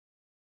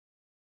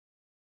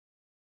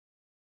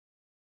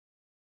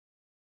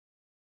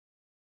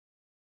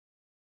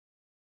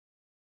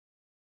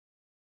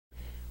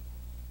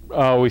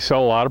We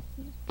sell a lot of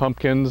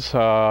pumpkins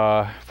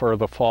for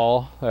the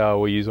fall.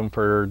 We use them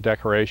for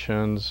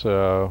decorations,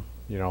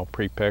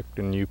 pre-picked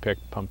and you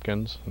picked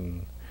pumpkins,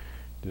 and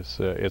just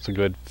it's a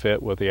good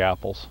fit with the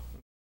apples.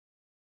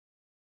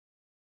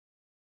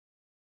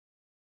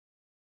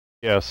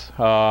 Yes,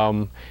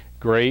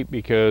 great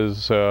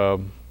because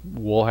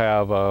we'll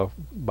have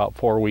about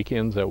 4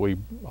 weekends that we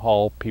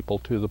haul people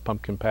to the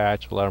pumpkin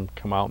patch, let them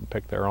come out and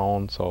pick their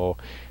own. So,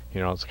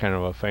 it's kind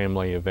of a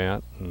family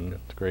event, and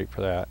it's great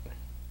for that.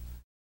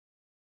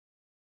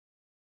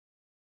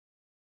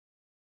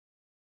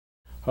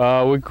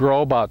 We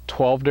grow about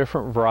 12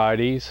 different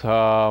varieties.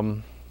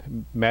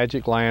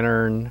 Magic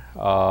Lantern,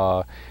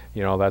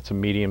 that's a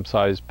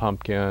medium-sized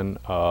pumpkin.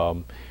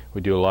 We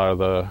do a lot of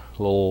the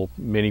little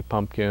mini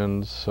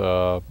pumpkins,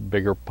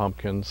 bigger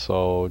pumpkins,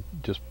 so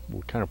just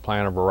we kind of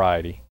plant a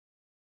variety.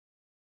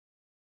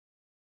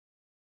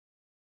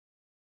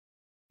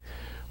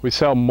 We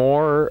sell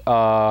more,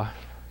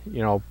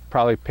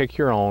 probably pick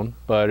your own,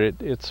 but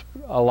it's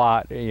a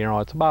lot,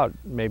 it's about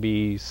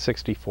maybe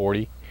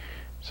 60-40.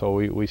 So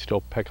we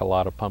still pick a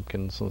lot of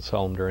pumpkins and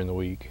sell them during the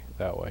week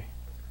that way.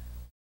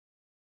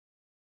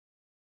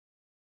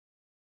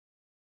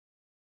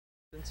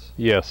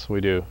 Yes, we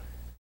do.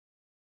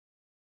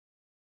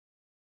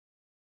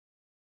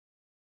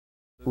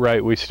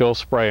 Right, we still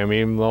spray them.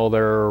 Even though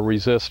they're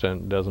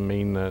resistant, doesn't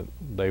mean that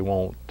they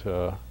won't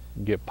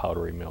get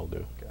powdery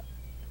mildew. Okay.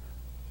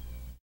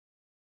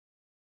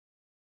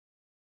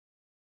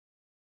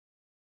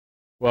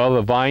 Well,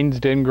 the vines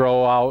didn't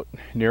grow out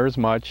near as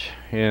much,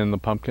 and the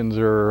pumpkins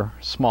are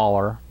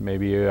smaller,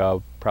 maybe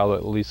probably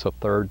at least a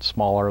third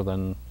smaller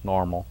than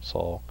normal,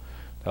 so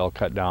that'll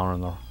cut down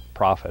on the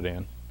profit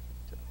in.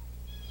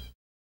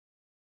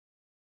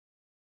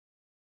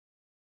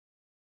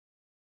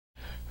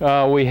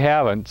 We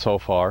haven't so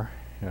far.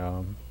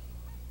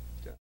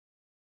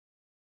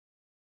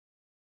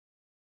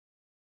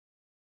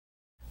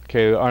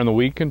 Okay, on the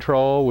weed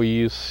control, we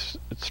use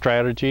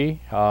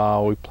strategy.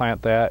 We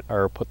plant that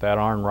or put that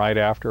on right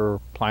after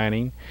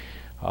planting.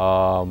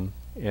 And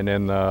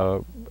then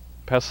the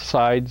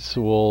pesticides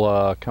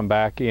will come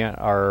back in,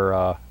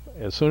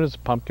 as soon as the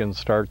pumpkins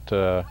start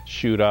to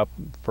shoot up,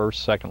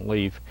 first, second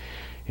leaf,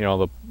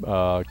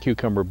 the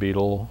cucumber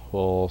beetle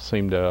will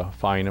seem to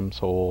find them,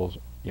 so we'll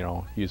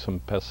use some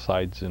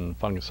pesticides and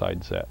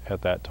fungicides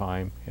at that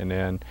time. And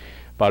then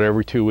about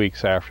every 2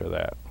 weeks after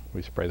that,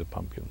 we spray the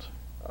pumpkins.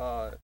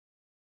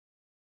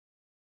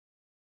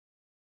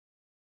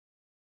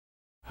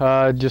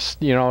 Just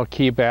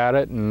keep at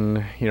it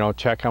and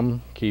check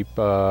them, keep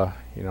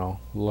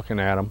looking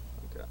at them.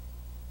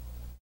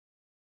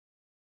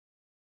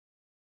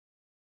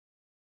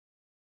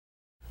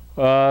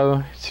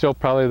 Still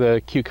probably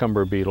the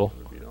cucumber beetle.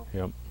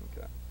 Yep.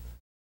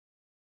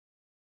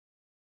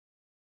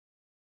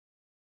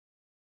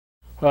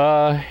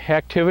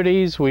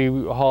 Activities, we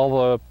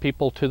haul the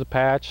people to the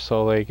patch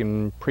so they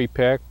can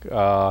pre-pick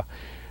the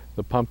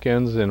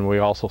pumpkins, and we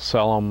also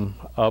sell them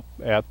up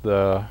at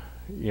the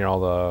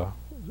the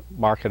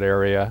market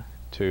area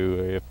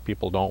if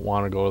people don't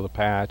want to go to the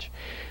patch.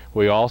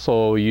 We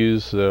also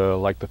use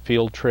like the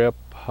field trip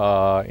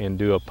and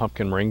do a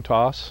pumpkin ring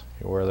toss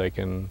where they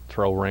can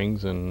throw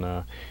rings, and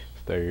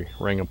if they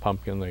ring a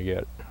pumpkin they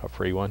get a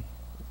free one.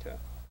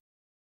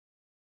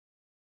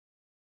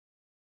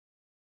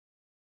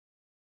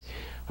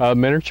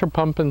 Miniature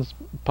pumpkins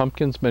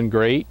been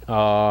great.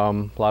 A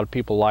lot of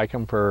people like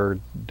them for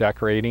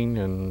decorating,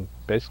 and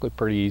basically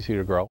pretty easy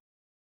to grow.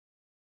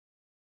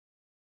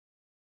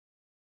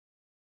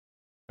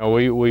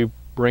 We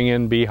bring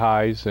in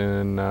beehives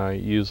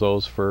and use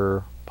those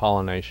for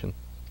pollination.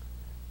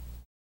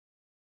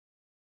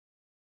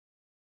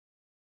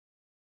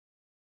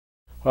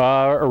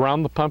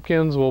 Around the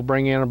pumpkins we'll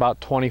bring in about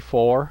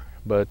 24,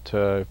 but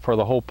for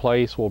the whole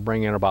place we'll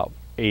bring in about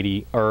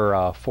 80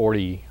 or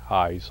 40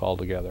 hives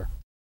altogether.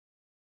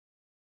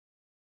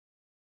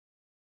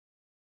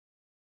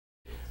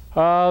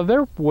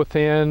 They're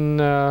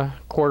within a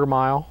quarter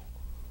mile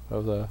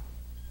of the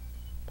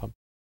pump.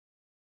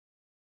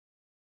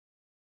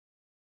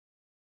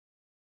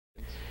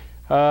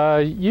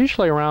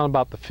 Usually around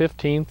about the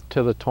 15th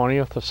to the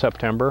 20th of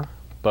September,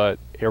 but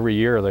every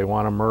year they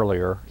want them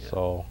earlier,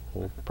 so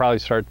we'll probably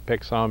start to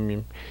pick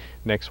some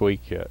next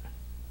week yet.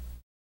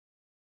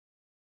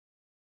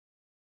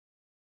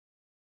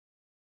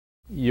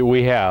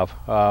 We have.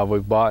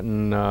 We've bought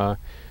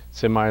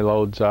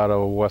semi-loads out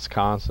of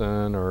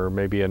Wisconsin, or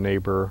maybe a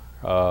neighbor,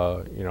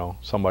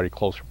 somebody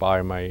closer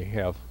by might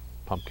have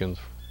pumpkins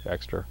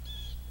extra.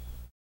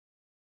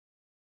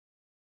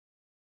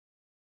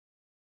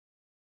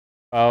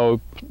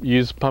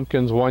 Use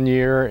pumpkins 1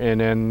 year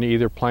and then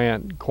either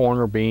plant corn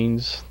or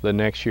beans the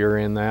next year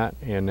in that,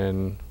 and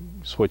then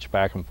switch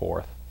back and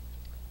forth.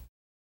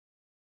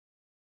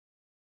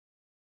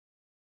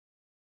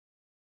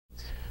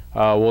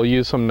 We'll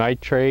use some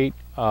nitrate,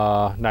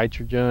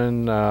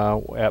 nitrogen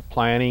at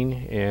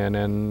planting, and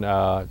then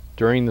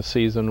during the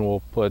season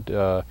we'll put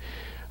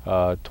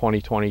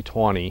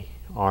 20-20-20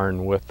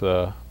 iron with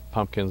the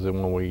pumpkins,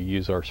 and when we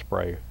use our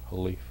spray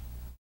leaf.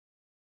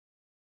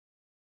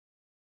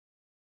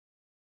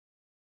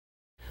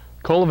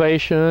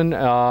 Cultivation,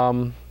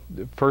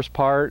 the first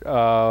part,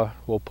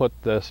 we'll put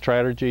the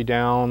strategy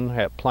down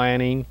at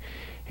planting,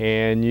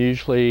 and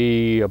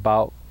usually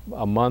about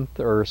a month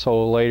or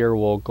so later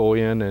we'll go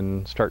in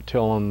and start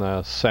tilling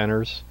the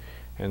centers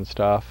and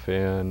stuff,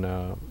 and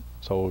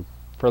so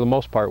for the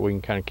most part we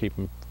can kind of keep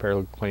them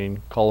fairly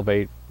clean.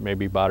 Cultivate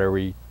maybe about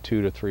every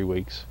 2 to 3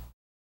 weeks.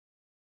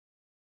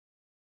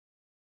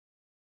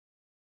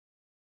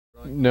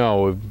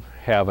 No, we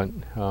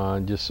haven't.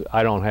 Just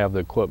I don't have the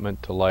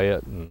equipment to lay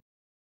it.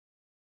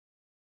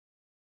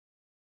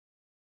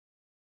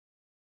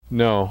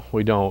 No,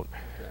 we don't.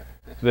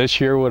 This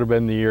year would have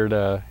been the year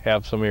to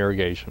have some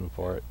irrigation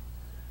for it.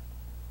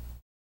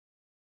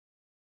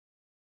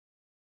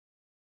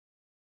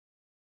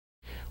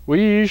 We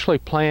usually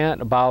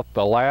plant about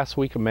the last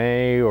week of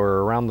May or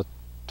around the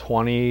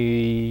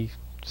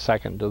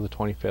 22nd to the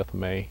 25th of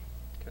May.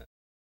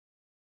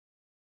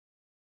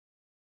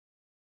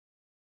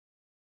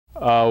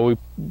 We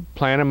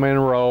plant them in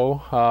a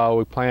row.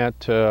 We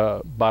plant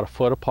about a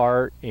foot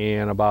apart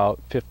and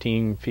about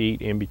 15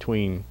 feet in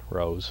between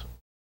rows.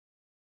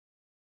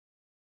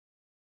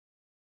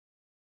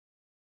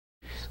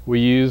 We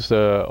use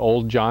the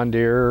old John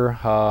Deere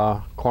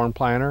corn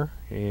planter,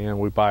 and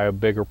we buy a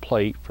bigger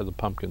plate for the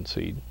pumpkin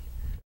seed.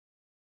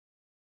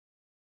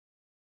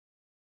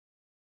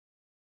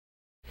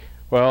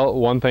 Well,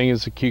 one thing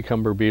is the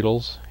cucumber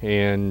beetles,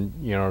 and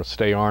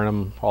stay on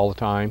them all the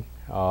time.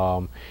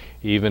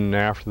 Even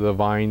after the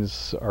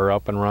vines are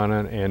up and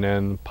running, and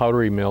then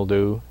powdery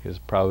mildew is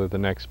probably the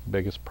next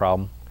biggest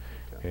problem.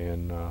 Okay.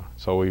 And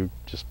so we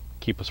just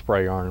keep a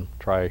spray on them,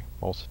 try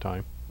most of the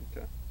time.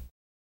 Okay.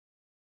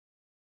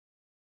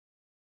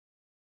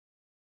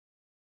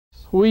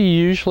 We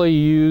usually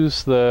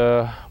use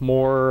the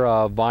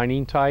more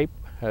vining type.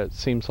 It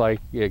seems like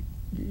it,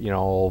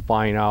 will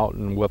vine out,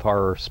 and with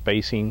our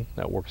spacing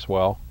that works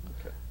well.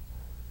 Okay.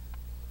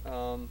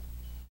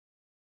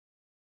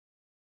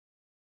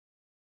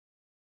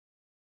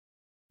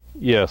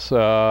 Yes,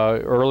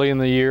 early in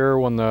the year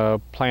when the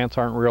plants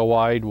aren't real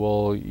wide,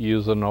 we'll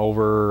use an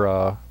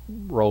over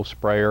row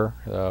sprayer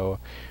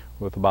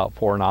with about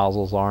 4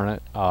 nozzles on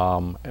it.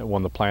 And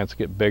when the plants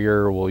get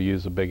bigger, we'll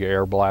use a big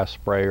air blast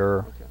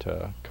sprayer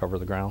to cover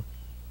the ground.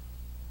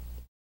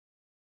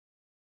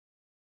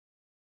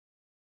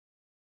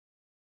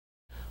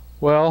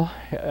 Well,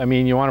 I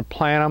mean, you want to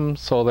plant them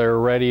so they're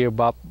ready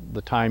about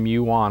the time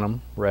you want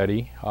them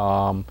ready.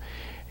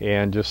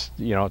 And just,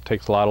 it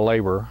takes a lot of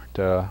labor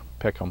to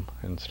pick them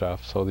and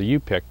stuff. So the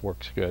U-pick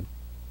works good.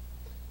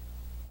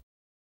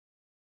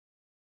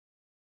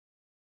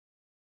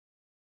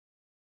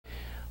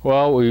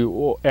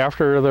 Well,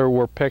 after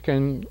we're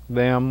picking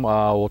them,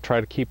 we'll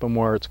try to keep them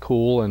where it's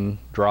cool and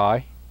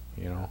dry,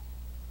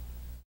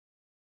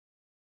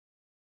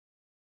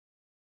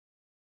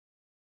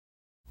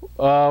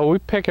 We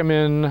pick them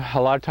in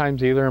a lot of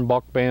times either in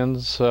bulk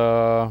bins,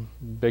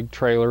 big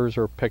trailers,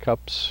 or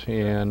pickups,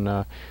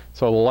 and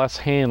so less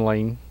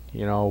handling.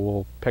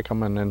 We'll pick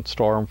them and then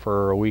store them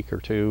for a week or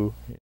two.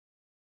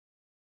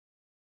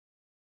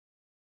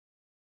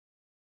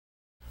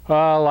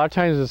 A lot of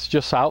times it's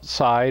just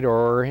outside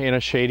or in a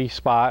shady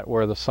spot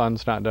where the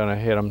sun's not going to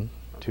hit them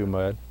too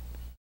much.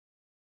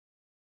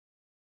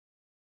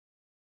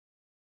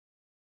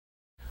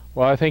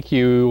 Well, I think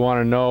you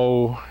want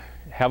to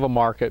have a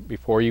market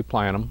before you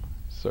plant them.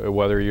 So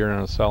whether you're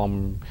going to sell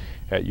them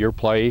at your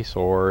place,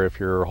 or if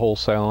you're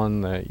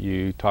wholesaling, that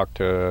you talk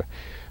to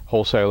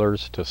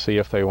wholesalers to see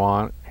if they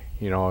want,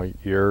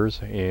 yours,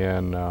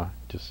 and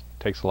just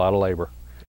takes a lot of labor.